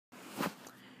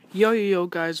Yo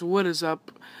guys, what is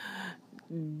up?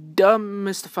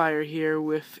 TheMystefier here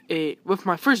with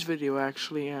my first video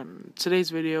actually, and today's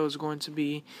video is going to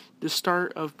be the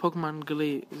start of Pokemon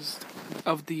Glazed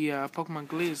Pokemon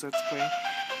Glazed Let's Play,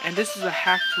 and this is a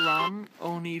hacked ROM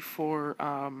only for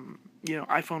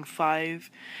iPhone 5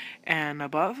 and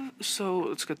above. So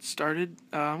let's get started.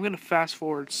 I'm gonna fast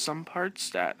forward some parts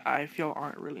that I feel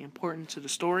aren't really important to the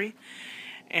story,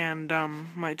 and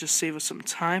might just save us some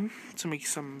time to make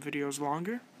some videos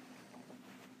longer.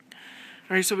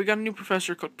 Alright, so we got a new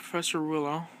professor called Professor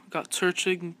Willow. Got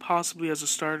Turchig possibly as a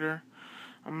starter.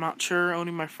 I'm not sure,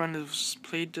 only my friend has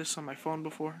played this on my phone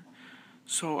before.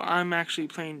 So I'm actually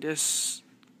playing this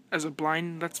as a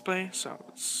blind Let's Play, so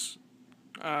let's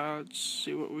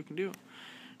see what we can do.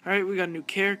 Alright, we got a new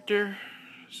character.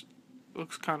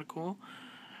 Looks kinda cool.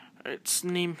 Alright, let's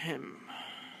name him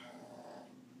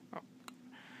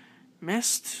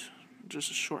Mist. Just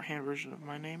a shorthand version of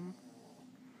my name.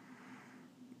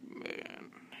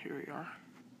 And here we are.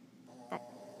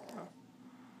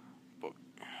 Boy,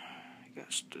 I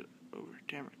got stood over.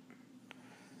 Damn it.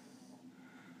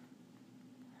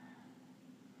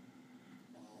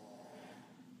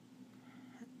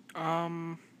 I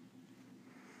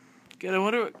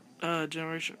wonder what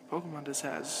generation of Pokemon this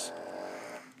has.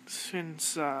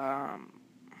 Since it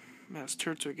has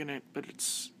Turtwig in it, but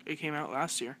it came out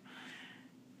last year.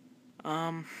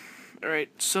 Alright,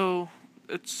 so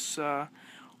it's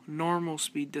normal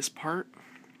speed this part.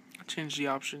 Change the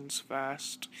options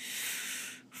fast.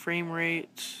 Frame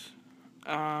rate.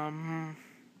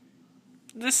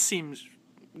 This seems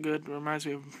good. Reminds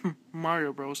me of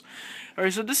Mario Bros.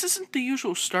 Alright, so this isn't the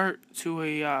usual start to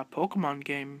a Pokemon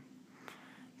game.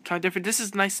 Kind of different. This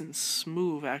is nice and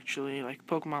smooth, actually, like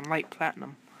Pokemon Light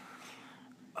Platinum.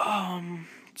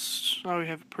 So we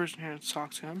have a person here to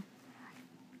talk to him.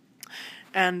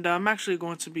 And I'm actually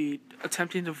going to be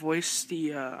attempting to voice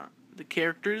the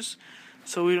characters.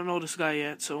 So we don't know this guy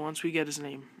yet. So once we get his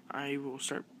name, I will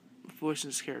start voicing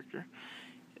this character.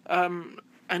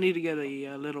 I need to get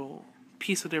a little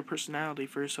piece of their personality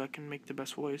first, so I can make the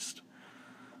best voiced.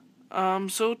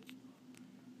 So it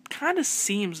kind of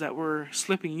seems that we're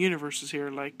slipping universes here,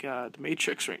 like the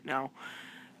Matrix right now.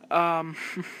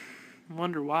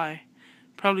 Wonder why.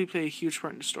 Probably play a huge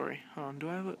part in the story. Hold on, do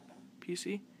I have a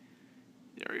PC?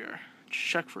 There we are.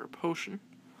 Check for a potion.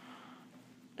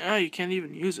 Ah, you can't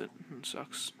even use it. It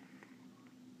sucks.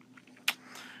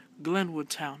 Glenwood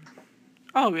Town.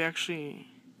 Oh, we actually...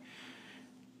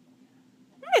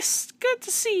 Miss, good to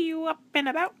see you up and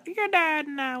about. Your dad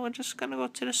and I were just gonna go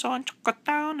to the store and chocolate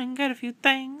town and get a few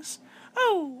things.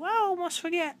 Oh, I almost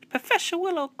forget. Professor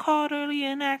Willow called earlier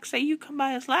and asked that you come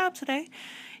by his lab today.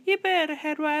 You better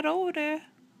head right over there.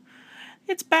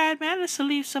 It's bad manners to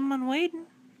leave someone waiting.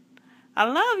 I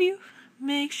love you.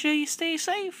 Make sure you stay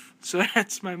safe. So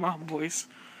that's my mom voice.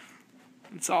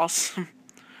 It's awesome.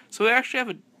 So we actually have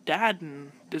a dad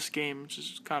in this game, which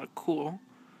is kind of cool.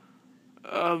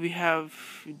 We have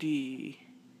the...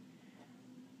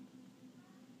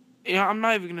 Yeah, I'm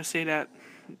not even going to say that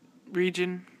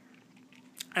region.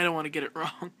 I don't want to get it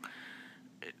wrong.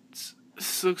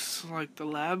 This looks like the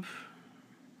lab.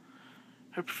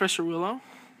 Hi, Professor Willow.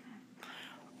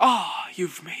 Ah,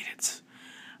 you've made it.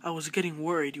 I was getting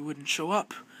worried you wouldn't show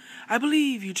up. I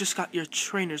believe you just got your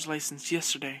trainer's license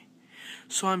yesterday.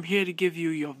 So I'm here to give you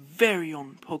your very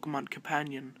own Pokemon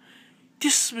companion.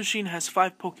 This machine has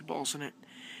 5 Pokeballs in it.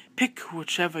 Pick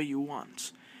whichever you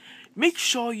want. Make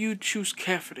sure you choose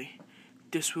carefully.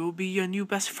 This will be your new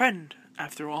best friend,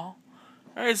 after all.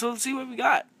 Alright, so let's see what we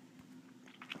got.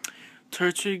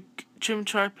 Turtwig,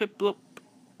 Chimchar, Piplup,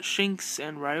 Shinx,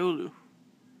 and Riolu.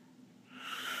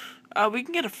 We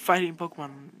can get a fighting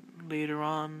Pokemon later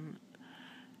on.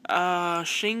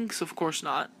 Shinx, of course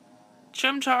not.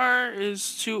 Chimchar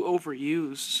is too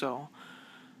overused, so...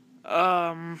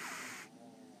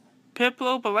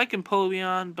 Piplup, I like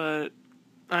Empoleon, but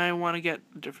I want to get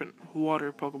a different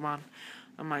water Pokemon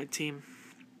on my team.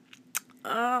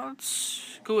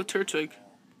 Let's go with Turtwig.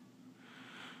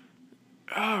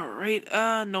 Alright,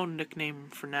 no nickname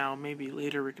for now. Maybe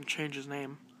later we can change his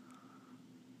name.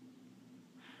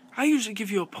 I usually give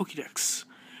you a Pokédex,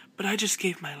 but I just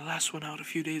gave my last one out a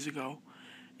few days ago,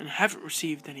 and haven't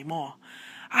received any more.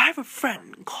 I have a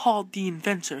friend called the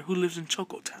Inventor who lives in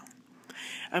Choco Town.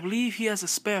 I believe he has a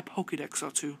spare Pokédex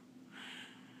or two.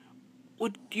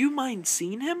 Would you mind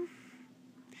seeing him?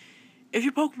 If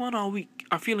your Pokemon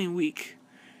are feeling weak,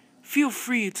 feel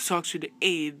free to talk to the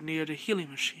aide near the healing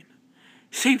machine.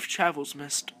 Safe travels,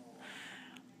 Mist.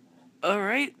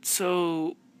 Alright,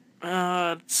 so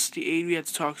it's the aide we had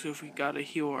to talk to if we gotta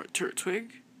heal our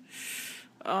Turtwig.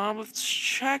 Let's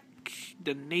check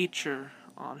the nature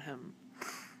on him.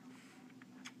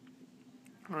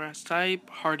 Harass type,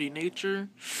 hardy nature.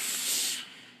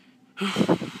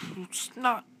 It's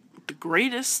not the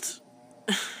greatest.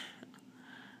 I'd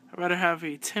rather have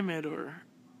a timid or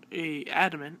a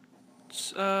adamant.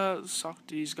 Let's talk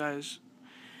to these guys.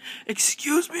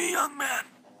 Excuse me, young man.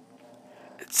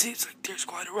 It seems like there's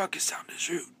quite a ruckus down this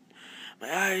route.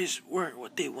 My eyes weren't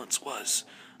what they once was,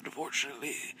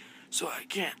 unfortunately, so I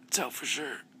can't tell for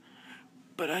sure.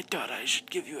 But I thought I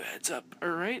should give you a heads up.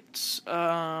 Alright,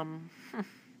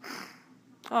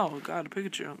 Oh, God, a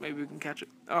Pikachu. Maybe we can catch it.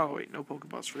 Oh, wait, no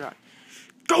Pokeballs, forgot.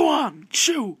 Go on,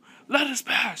 shoo! Let us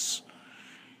pass!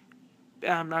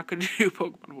 I'm not gonna do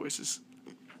Pokemon voices.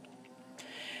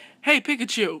 Hey,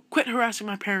 Pikachu, quit harassing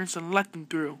my parents and let them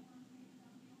through.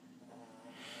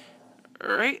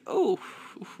 Alright, oh,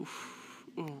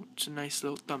 it's a nice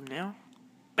little thumbnail.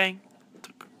 Bang,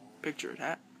 took a picture of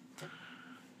that.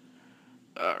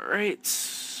 Alright,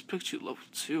 Pikachu level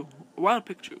 2. Wild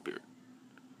Pikachu beard.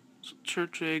 So,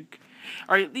 Church Egg.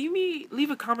 Alright, leave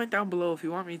a comment down below if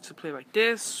you want me to play like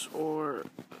this or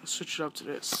switch it up to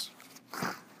this.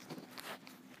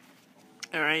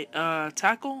 Alright,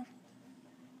 Tackle.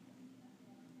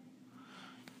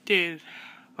 Did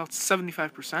about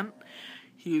 75%.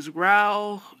 He used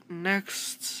Growl.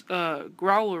 Next,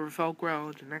 Growl or Fell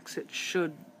Growl. The next hit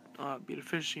should be the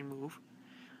finishing move.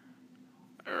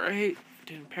 Alright,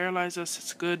 didn't paralyze us.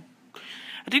 It's good.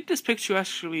 I think this picture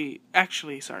actually,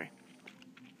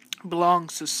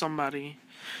 belongs to somebody,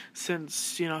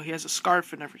 since, you know, he has a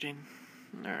scarf and everything.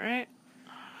 Alright.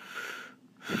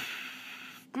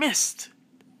 Missed,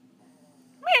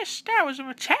 that was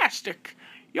fantastic.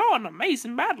 You're an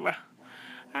amazing battler.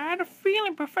 I had a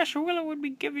feeling Professor Willow would be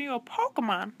giving you a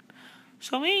Pokemon.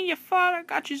 So me and your father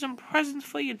got you some presents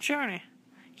for your journey.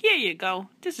 Here you go.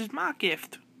 This is my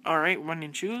gift. Alright,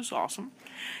 running shoes. Awesome.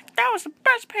 That was the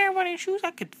best pair of running shoes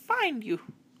I could find you.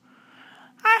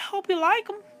 I hope you like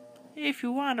them. If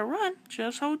you want to run,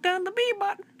 just hold down the B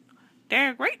button.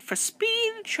 They're great for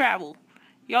speed and travel.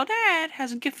 Your dad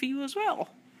has a gift for you as well.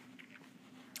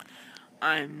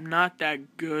 I'm not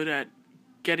that good at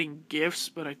getting gifts,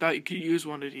 but I thought you could use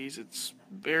one of these. It's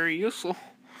very useful.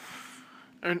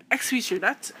 An X feature,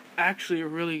 that's actually a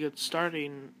really good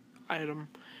starting item.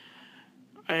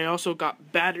 I also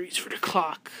got batteries for the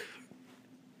clock.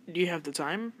 Do you have the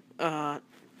time?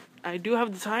 I do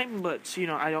have the time, but, you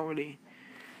know, I don't really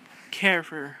care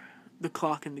for the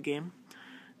clock in the game.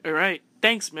 Alright,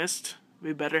 thanks, Mist.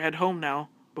 We better head home now,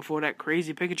 before that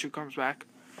crazy Pikachu comes back.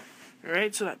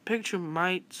 Alright, so that Pikachu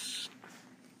might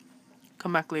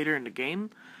come back later in the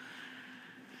game.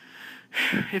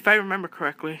 If I remember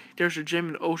correctly, there's a gym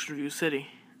in Ocean View City.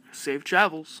 Safe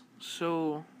travels.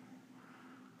 So,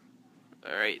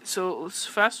 alright, so let's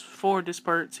fast forward this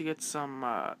part to get some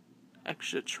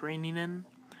extra training in.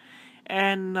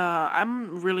 And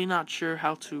I'm really not sure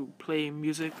how to play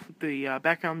music, the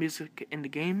background music in the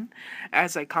game,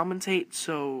 as I commentate,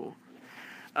 so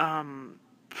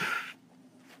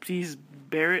please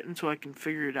bear it until I can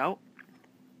figure it out.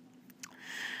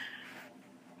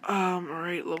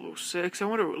 Alright, level 6. I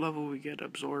wonder what level we get.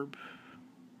 Absorb.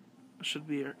 Should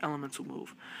be our elemental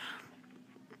move.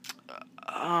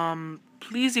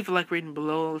 Please leave a like rating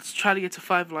below. Let's try to get to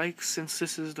 5 likes since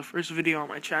this is the first video on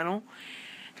my channel.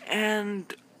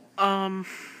 And,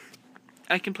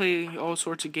 I can play all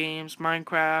sorts of games,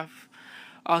 Minecraft.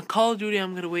 Call of Duty,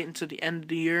 I'm gonna wait until the end of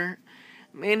the year.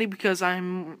 Mainly because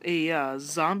I'm a,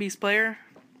 zombies player,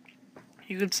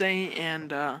 you could say,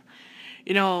 and,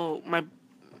 you know,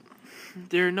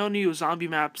 there are no new zombie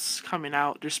maps coming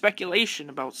out. There's speculation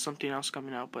about something else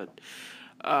coming out, but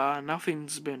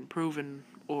nothing's been proven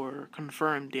or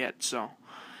confirmed yet, so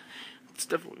it's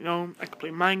definitely, you know, I can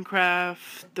play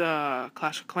Minecraft,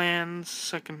 Clash of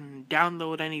Clans. I can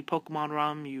download any Pokemon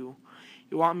ROM you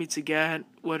want me to get,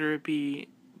 whether it be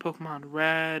Pokemon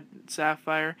Red,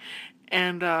 Sapphire,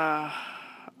 and I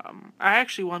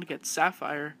actually want to get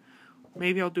Sapphire.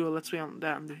 Maybe I'll do a Let's Play on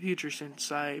that in the future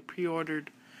since I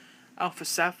pre-ordered Alpha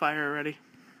Sapphire already.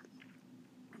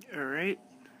 Alright.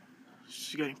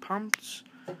 She's getting pumped.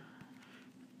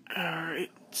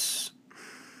 Alright.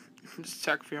 This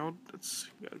attack failed. That's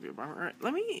gotta be a bummer. Alright,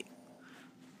 let me...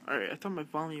 Alright, I thought my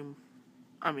volume...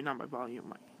 I mean, not my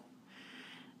volume,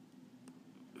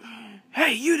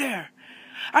 Hey, you there!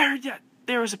 I heard that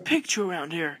there was a Pikachu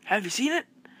around here. Have you seen it?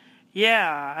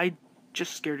 Yeah, I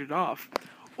just scared it off.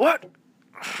 What?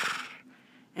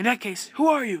 In that case, who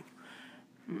are you?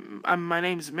 My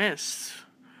name's Mist.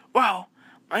 Wow,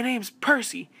 my name's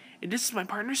Percy, and this is my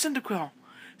partner Cyndaquil.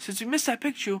 Since we missed that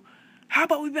Pikachu, how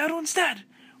about we battle instead?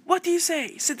 What do you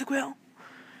say, Cyndaquil?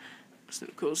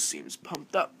 Cyndaquil seems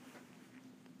pumped up.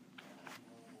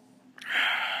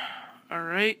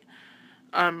 Alright.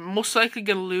 I'm most likely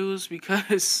gonna lose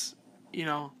because, you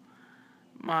know,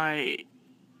 my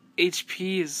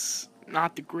HP is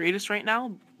not the greatest right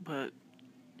now, but...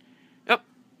 Yep.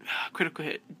 Critical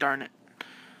hit. Darn it.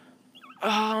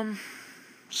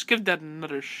 Just give that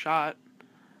another shot.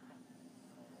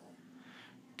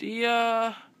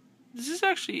 This is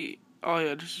actually... Oh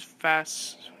yeah, this is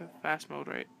fast mode,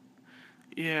 right?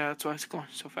 Yeah, that's why it's going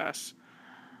so fast.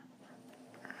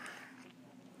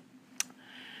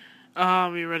 We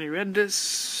already read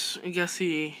this. I guess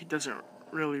he doesn't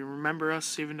really remember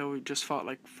us, even though we just fought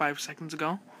like 5 seconds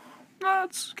ago. No,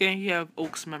 that's okay. You have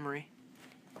Oak's memory.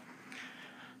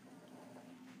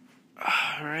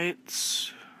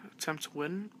 Alright. Attempt to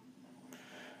win.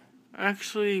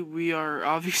 Actually, we are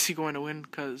obviously going to win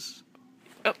because...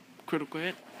 Oh, critical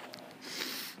hit.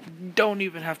 Don't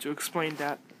even have to explain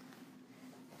that.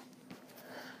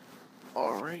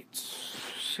 Alright.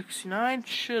 69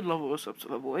 should level us up to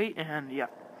level 8, and yeah.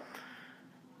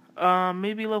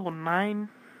 Maybe level 9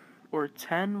 or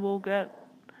 10 we'll get.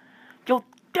 You'll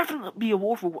definitely be a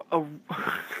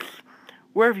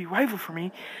worthy rival for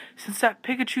me. Since that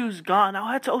Pikachu's gone,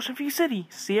 I'll head to Ocean View City.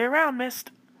 See you around,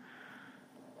 Mist.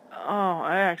 Oh,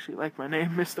 I actually like my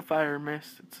name, Mystefier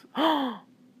Mist. It's...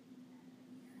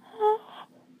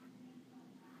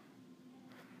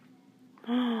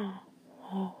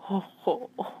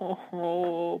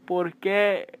 ¿Por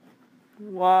qué?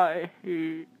 Why?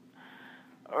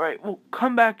 Alright, we'll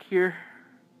come back here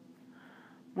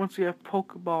once we have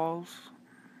Pokeballs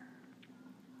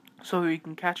so we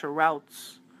can catch our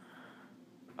routes.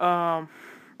 I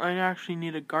actually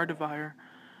need a Gardevoir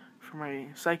for my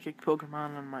Psychic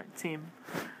Pokemon on my team.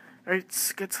 Alright,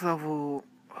 let's get to level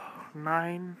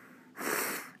 9.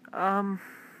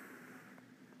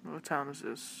 What town is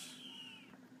this?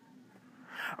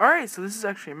 Alright, so this is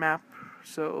actually a map.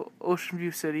 So, Ocean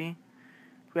View City.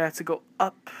 We have to go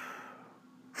up.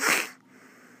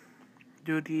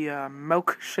 Do the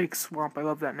Milkshake Swamp. I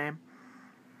love that name.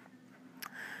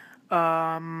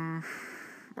 Oh,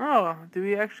 do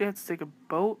we actually have to take a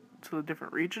boat to a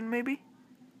different region, maybe?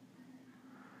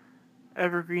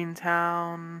 Evergreen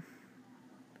Town.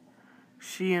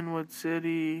 Sheehanwood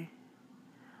City.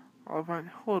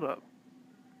 Hold up.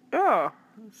 Oh,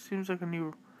 it seems like a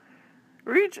new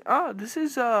region. Oh, this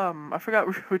is, I forgot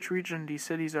which region these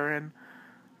cities are in.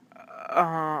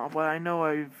 But I know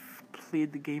I've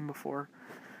played the game before.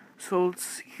 So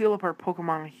let's heal up our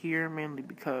Pokemon here, mainly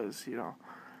because, you know,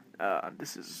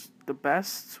 this is the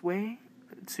best way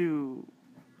to...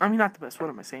 I mean, not the best, what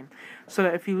am I saying? So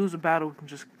that if you lose a battle, we can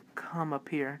just come up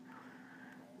here.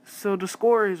 So the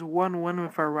score is 1-1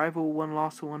 with our rival, 1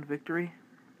 loss to 1 victory.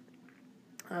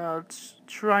 Let's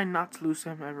try not to lose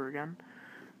him ever again.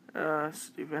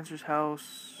 Steve Vencer's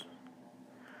house.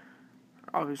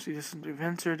 Obviously, this is Steve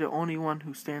Vencer, the only one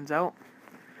who stands out.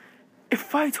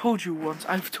 If I told you once,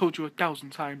 I've told you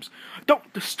 1,000 times.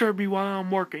 Don't disturb me while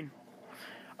I'm working.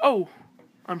 Oh,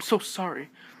 I'm so sorry.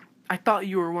 I thought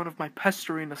you were one of my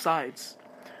pestering asides.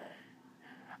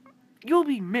 You'll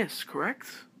be Miss,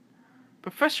 correct?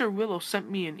 Professor Willow sent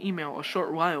me an email a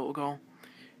short while ago.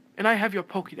 And I have your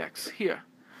Pokédex. Here.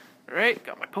 Alright,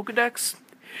 got my Pokédex.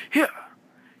 Here.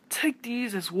 Take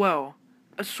these as well.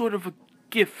 As sort of a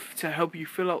gift to help you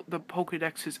fill out the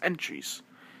Pokédex's entries.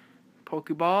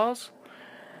 Pokeballs.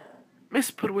 Miss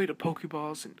put away the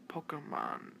Pokeballs in the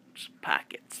Pokemon's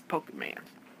packets. Pokemon.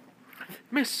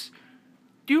 Miss,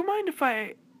 do you mind if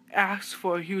I ask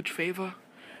for a huge favor?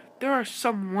 There are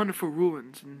some wonderful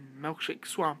ruins in Milkshake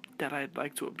Swamp that I'd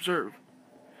like to observe.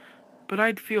 But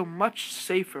I'd feel much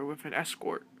safer with an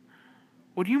escort.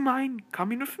 Would you mind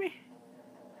coming with me?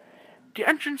 The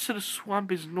entrance to the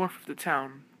swamp is north of the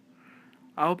town.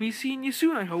 I'll be seeing you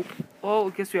soon, I hope. Well, I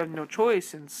guess we have no choice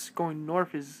since going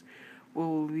north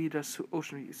will lead us to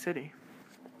Ocean View City.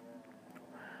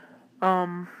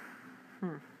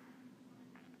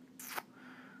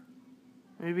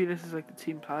 Maybe this is like the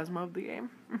Team Plasma of the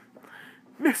game.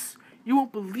 Miss, you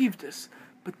won't believe this,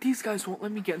 but these guys won't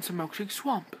let me get into Milkshake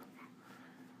Swamp.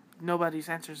 Nobody's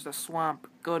answers the swamp.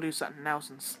 Go do something else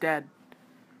instead.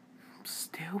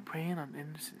 Still preying on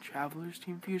innocent travelers,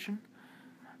 Team Fusion?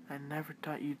 I never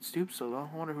thought you'd stoop so low.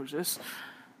 I wonder who's this.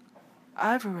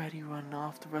 I've already run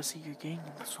off the rest of your gang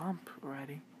in the swamp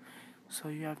already, so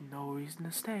you have no reason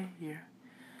to stay here.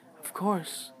 Of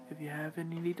course, if you have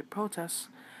any need to protest,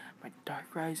 my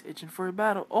Darkrai is itching for a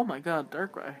battle. Oh my god,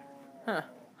 Darkrai. Huh.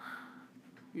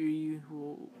 You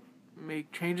will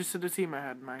make changes to the team I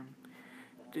had in mind.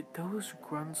 Did those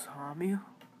grunts harm you?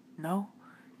 No?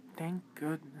 Thank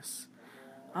goodness.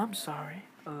 I'm sorry.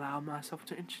 Allow myself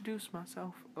to introduce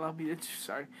myself.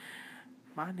 Sorry.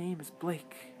 My name is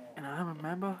Blake, and I'm a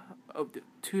member of the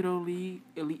Tudo League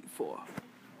Elite Four.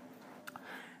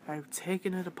 I've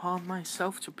taken it upon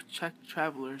myself to protect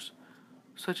travelers,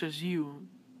 such as you,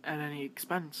 at any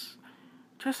expense.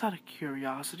 Just out of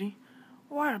curiosity,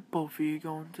 why are both of you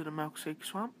going to the Milkshake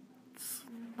Swamp? It's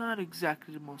not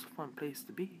exactly the most fun place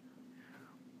to be.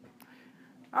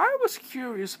 I was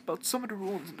curious about some of the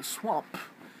ruins in the swamp.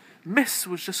 Miss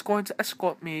was just going to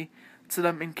escort me to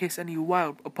them in case any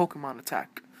wild or Pokemon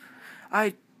attack.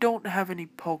 I don't have any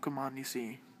Pokemon, you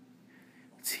see.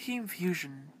 Team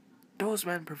Fusion, those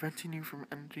men preventing you from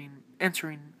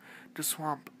entering the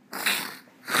swamp.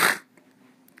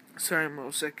 Sorry, I'm a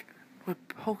little sick. We're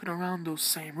poking around those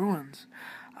same ruins.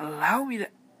 Allow me to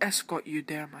escort you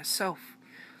there myself,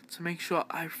 to make sure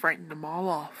I frighten them all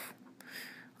off.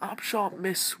 I'm sure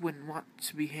Miss wouldn't want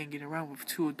to be hanging around with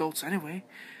two adults anyway.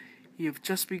 You've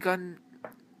just begun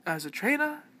as a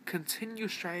trainer. Continue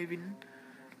striving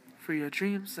for your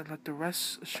dreams and let the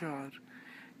rest assured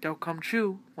they'll come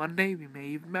true. One day we may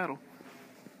even battle.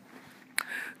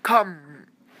 Come,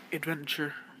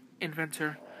 inventor.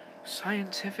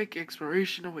 Scientific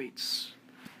exploration awaits.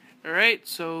 Alright,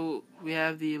 so we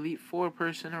have the Elite Four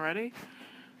person already.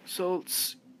 So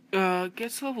let's get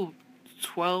to level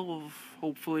 12,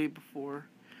 hopefully, before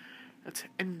that's the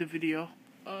end of the video.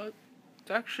 It's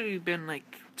actually been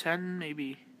like 10,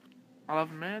 maybe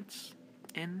 11 minutes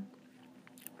in.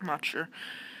 I'm not sure.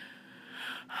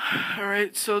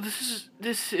 Alright, so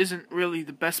this isn't really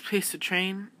the best place to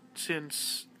train,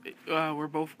 since we're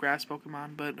both grass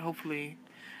Pokemon, but hopefully...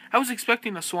 I was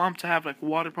expecting a swamp to have like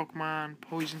water Pokemon,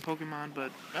 poison Pokemon,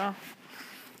 but I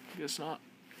guess not.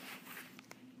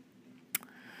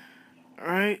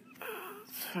 Alright,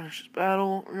 let's finish this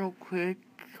battle real quick.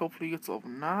 Hopefully he gets level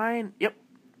 9. Yep.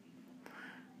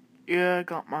 Yeah, I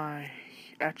got my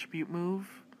attribute move.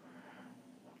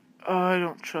 I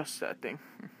don't trust that thing.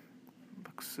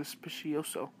 Looks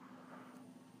suspicioso.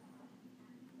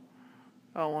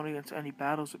 I don't want to get into any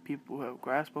battles with people who have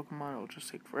grass Pokemon. It'll just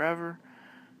take forever.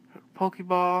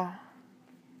 Pokeball.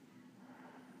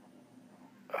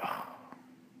 Ugh.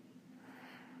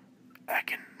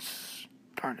 Ekans.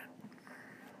 Darn it.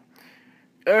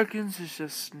 Ekans is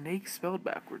just snake spelled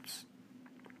backwards.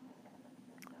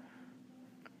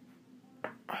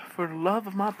 For the love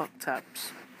of my buck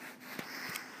taps.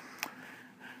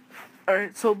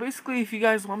 Alright, so basically if you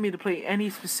guys want me to play any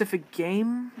specific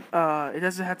game, it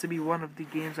doesn't have to be one of the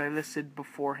games I listed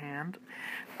beforehand.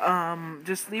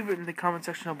 Just leave it in the comment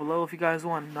section down below if you guys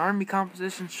want an army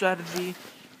composition strategy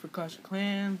for Clash of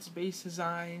Clans, base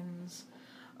designs,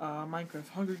 Minecraft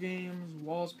Hunger Games,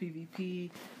 Walls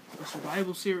PvP, a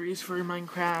survival series for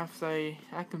Minecraft.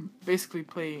 I can basically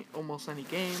play almost any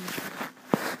game.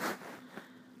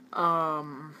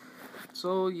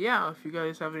 So yeah, if you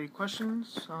guys have any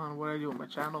questions on what I do on my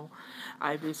channel,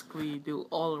 I basically do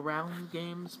all around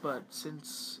games, but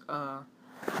since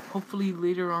hopefully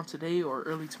later on today or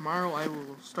early tomorrow I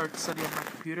will start studying my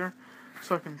computer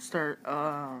so I can start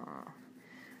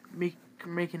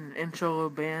making an intro, a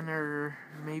banner,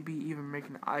 maybe even make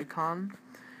an icon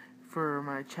for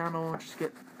my channel, just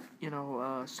get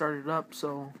started up,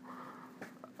 so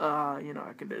I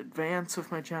can advance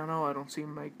with my channel. I don't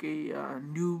seem like a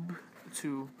noob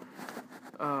to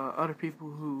other people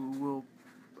who will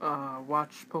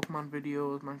watch Pokemon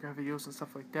videos, Minecraft videos, and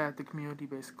stuff like that, the community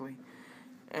basically.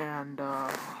 And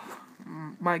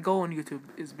my goal on YouTube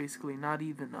is basically not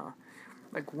even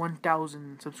like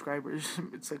 1,000 subscribers.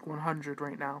 It's like 100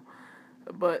 right now.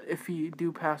 But if you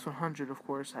do pass 100, of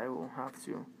course, I will have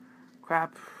to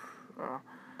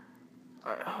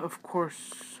of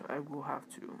course, I will have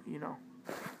to,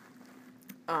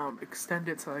 extend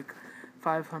it to like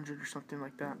 500 or something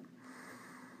like that.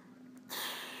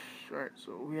 Alright,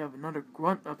 so we have another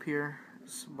grunt up here.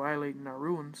 It's violating our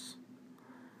ruins.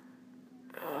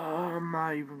 I'm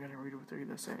not even gonna read what they're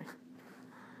gonna say.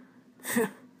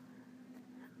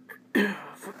 If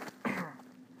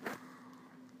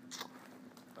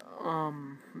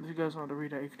you guys want to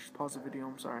read it, you can just pause the video.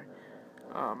 I'm sorry.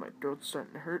 My throat's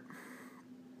starting to hurt.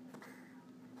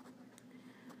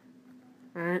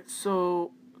 Alright,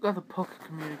 so got the Poke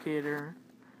Communicator.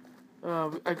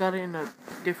 I got it in a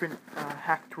different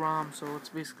hacked ROM, so it's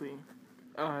basically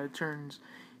it turns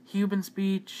human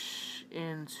speech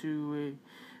into a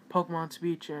Pokemon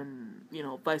speech, and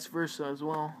vice versa as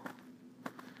well.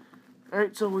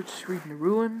 Alright, so we're just reading the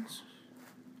ruins.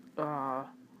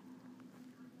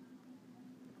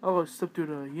 Let's slip through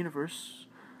the universe.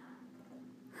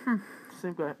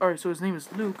 Same guy. Alright, so his name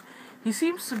is Luke. He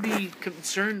seems to be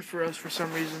concerned for us for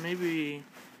some reason. Maybe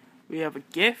we have a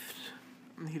gift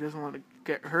and he doesn't want to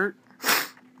get hurt.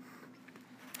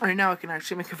 Right now I can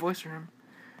actually make a voice for him.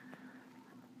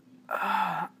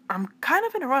 I'm kind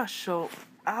of in a rush, so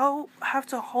I'll have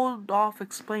to hold off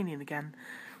explaining again.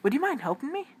 Would you mind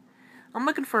helping me? I'm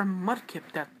looking for a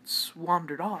mudkip that's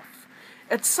wandered off.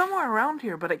 It's somewhere around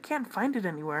here, but I can't find it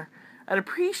anywhere. I'd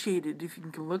appreciate it if you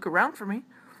can look around for me.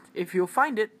 If you'll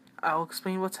find it, I'll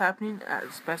explain what's happening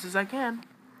as best as I can.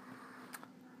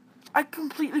 I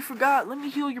completely forgot. Let me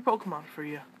heal your Pokemon for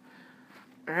you.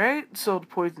 Alright, so the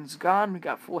poison's gone. We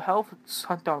got full health. Let's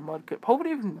hunt down Mudkip.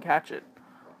 Hopefully we can catch it.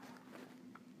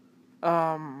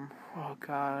 Oh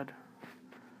god.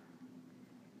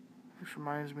 This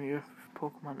reminds me of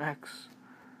Pokemon X.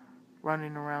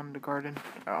 Running around the garden.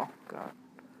 Oh god.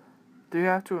 Do you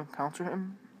have to encounter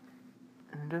him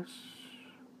in this?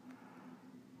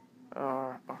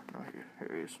 Oh no,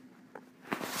 here he is.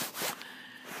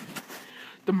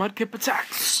 The Mudkip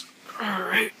attacks.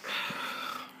 Alright.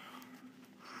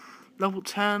 Level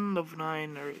 10, level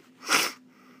 9, alright.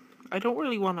 I don't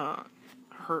really want to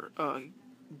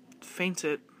faint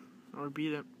it or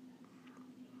beat it.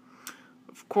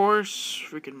 Of course,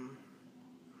 freaking.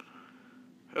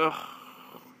 Ugh.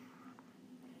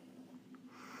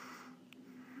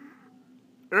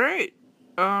 Alright.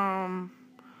 I'll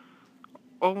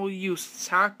use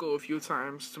tackle a few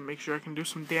times to make sure I can do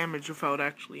some damage without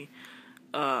actually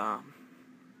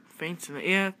fainting it.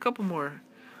 Yeah, a couple more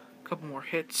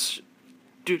hits.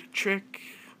 Do the trick.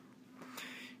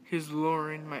 He's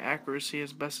lowering my accuracy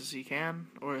as best as he can,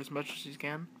 or as much as he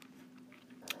can.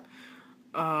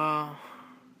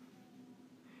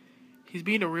 He's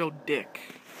being a real dick.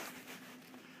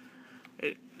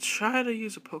 Try to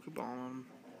use a Pokeball on him.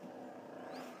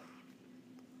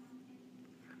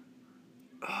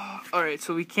 Alright,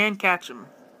 so we can catch him.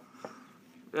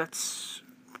 That's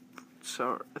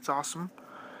awesome.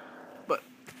 But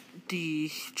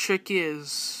the trick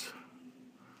is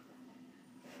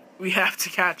we have to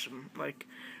catch him. Like,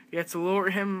 we have to lower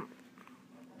him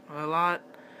a lot.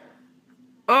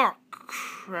 Oh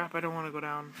crap, I don't want to go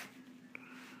down.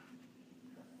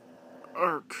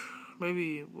 Arc.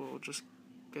 Maybe we'll just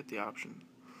get the option.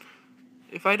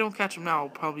 If I don't catch him now, I'll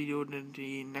probably do it in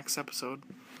the next episode.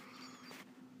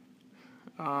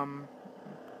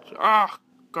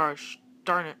 Gosh,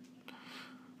 darn it.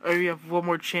 Alright, we have one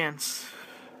more chance.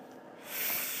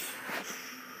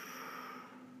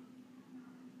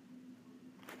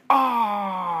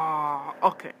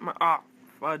 Okay.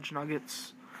 Fudge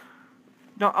nuggets.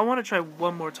 No, I want to try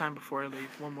one more time before I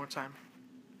leave. One more time.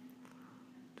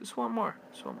 Just one more.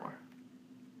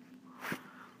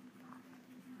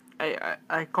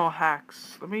 I call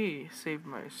hacks. Let me save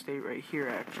my state right here,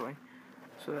 actually,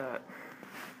 so that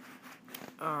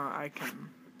I can,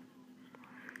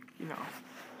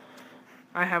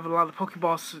 I have a lot of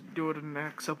Pokeballs to do it in the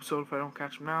next episode if I don't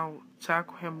catch him now.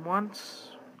 Tackle him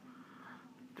once.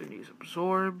 Then use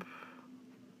Absorb.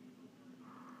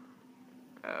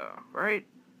 Right?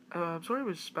 Absorb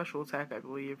is special attack, I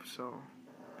believe, so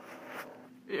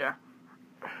yeah.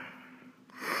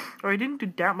 I didn't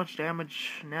do that much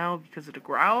damage now because of the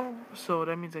growl, so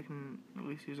that means I can at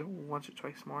least use it once or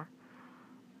twice more.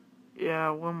 Yeah,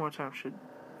 one more time should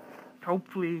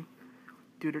hopefully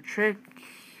do the trick.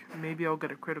 Maybe I'll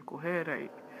get a critical hit. I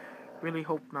really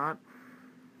hope not.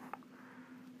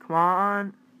 Come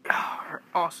on.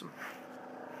 Awesome.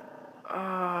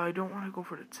 I don't want to go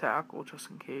for the tackle just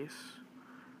in case.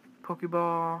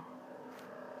 Pokeball.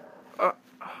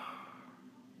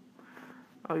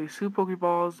 I'll use 2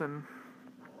 Pokeballs, and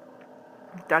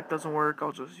if that doesn't work,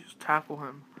 I'll just use tackle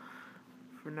him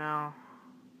for now.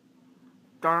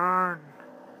 Darn.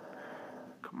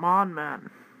 Come on, man.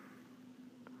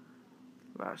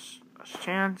 Last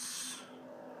chance.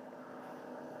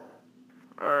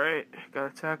 Alright,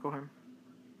 gotta tackle him.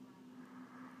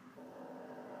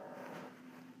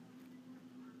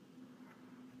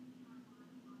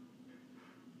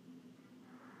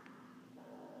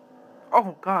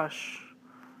 Oh gosh.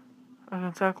 I'm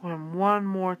gonna tackle him one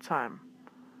more time.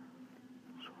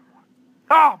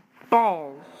 Oh,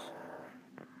 balls!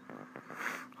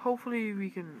 Hopefully we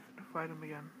can fight him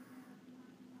again.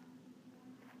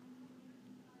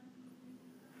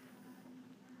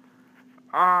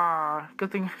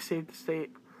 Good thing I saved the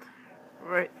state.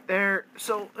 Right there.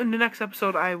 So, in the next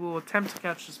episode, I will attempt to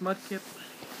catch this Mudkip.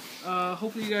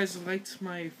 Hopefully you guys liked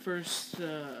my first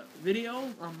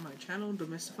video on my channel,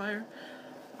 TheMystefier.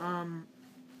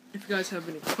 If you guys have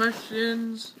any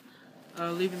questions,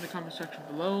 leave in the comment section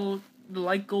below. The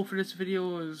like goal for this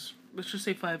video is, let's just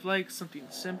say 5 likes, something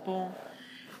simple.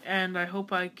 and I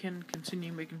hope I can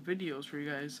continue making videos for you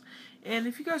guys. And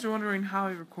if you guys are wondering how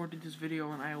I recorded this video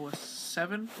on iOS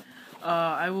 7,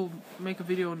 I will make a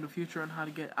video in the future on how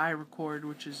to get iRecord,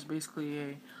 which is basically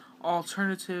a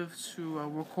alternative to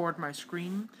record my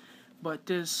screen. But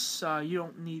this you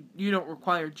don't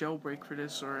require jailbreak for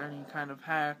this or any kind of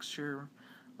hacks or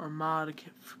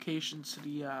modifications to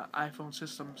the iPhone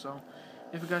system. So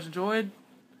if you guys enjoyed,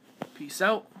 peace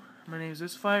out. My name is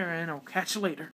TheMystefier, and I'll catch you later.